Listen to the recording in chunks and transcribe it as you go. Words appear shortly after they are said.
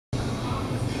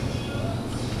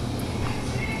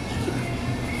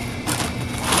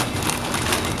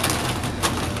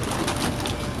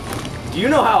Do you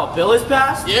know how a bill is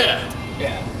passed? Yeah.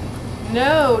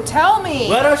 No, tell me.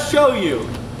 Let us show you.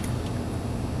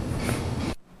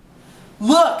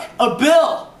 Look, a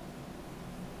bill.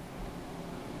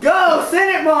 Go,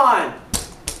 Senatemon!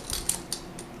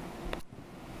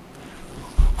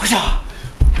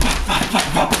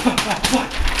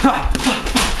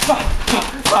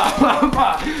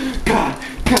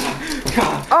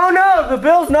 Oh no, the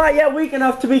bill's not yet weak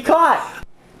enough to be caught.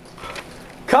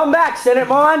 Come back,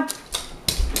 Senatemon.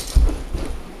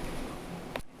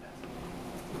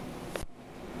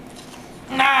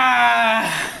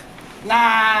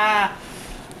 Nah.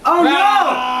 Oh no!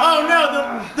 Oh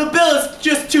no, the bill is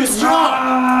just too strong.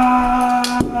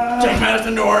 Take matters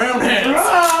into our own hands.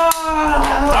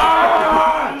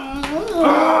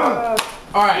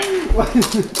 All right.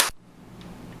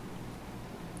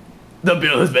 The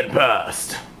bill has been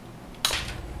passed.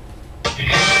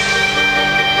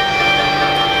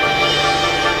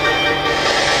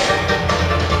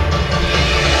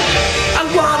 I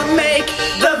wanna make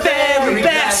the very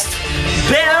best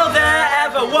bill there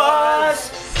ever was.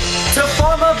 To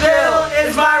form a bill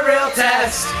is my real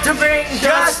test. To bring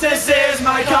justice is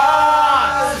my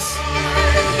cause.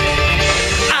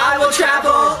 I will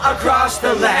travel across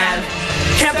the land,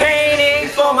 campaigning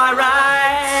for my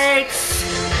rights.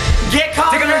 Get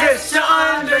Congress to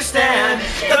understand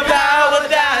the power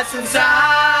that's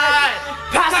inside.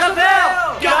 Pass the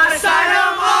bill, gotta sign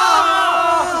them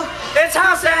all. It's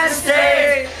House and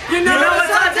State, you know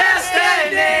it's our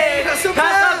destiny. Pass the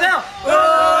bill,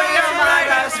 oh, you're my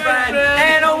best friend.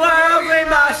 In a world we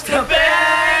must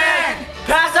defend.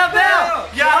 Pass the bill,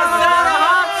 gotta set a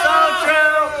heart so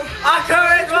true. Our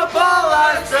courage will pull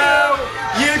us through.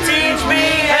 You teach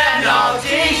me and I'll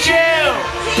teach you.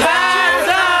 Pass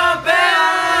the bill.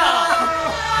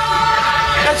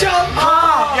 Catch 'em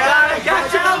all, gotta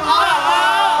catch 'em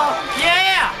all.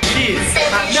 Yeah. Jeez,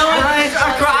 no lines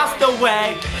across the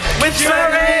way. With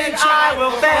courage I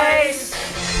will face.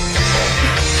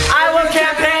 I will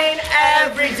campaign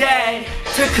every day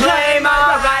to claim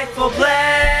our rightful place.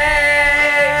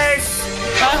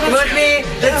 With me,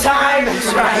 the time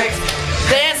is right.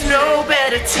 There's no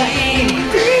better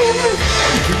team.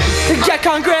 Get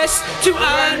Congress to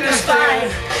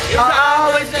understand. It's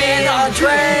always been our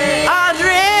dream. Our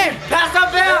dream. Pass the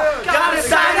bill. Gotta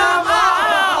sign them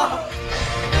all.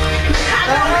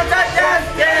 That's our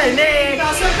destiny.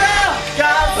 Pass the bill.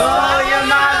 Oh, you're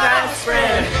my best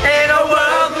friend. In a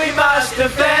world we must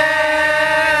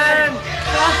defend.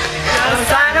 Gotta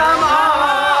sign them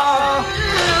all.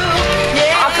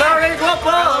 Yeah. Our courage will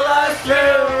pull us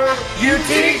through. You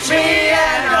teach me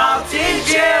and I'll teach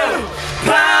you.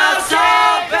 Pass the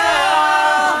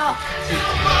bill.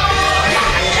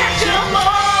 Catch 'em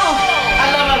all. I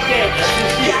love our kids.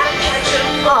 Catch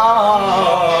 'em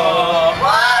all.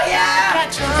 Oh yeah.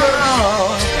 Catch 'em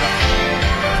all.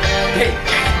 Hey.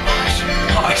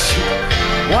 Hush.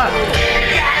 What?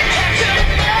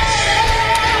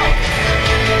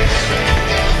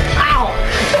 Ow.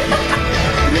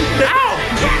 Ow.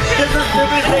 This is the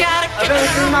stupidest thing I've ever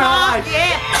seen in my life.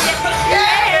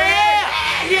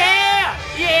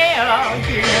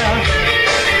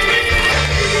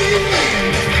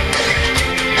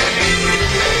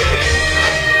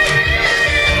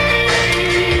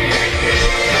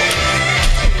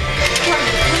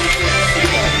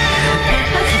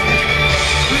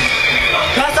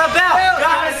 Pass the bill!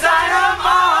 Gotta sign them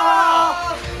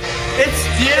all! It's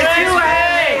you and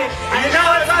me! You know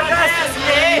it's our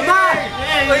destiny! Come on!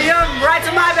 Well, you're right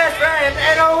to my best friend!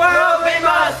 In a world we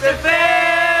must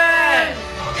defend!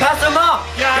 Pass them all!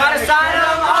 Gotta sign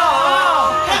them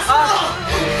all!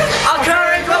 Our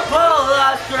courage will pull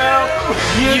us through!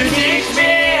 You teach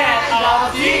me and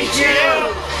I'll teach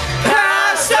you!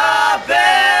 Pass the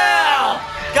bill!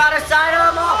 Gotta sign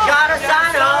them all! Gotta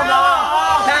sign them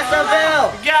all! Pass the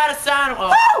bill! Gotta sign them all!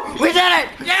 Woo! We did it!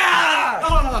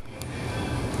 Yeah!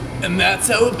 And that's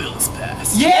how a bill is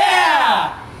passed.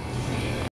 Yeah!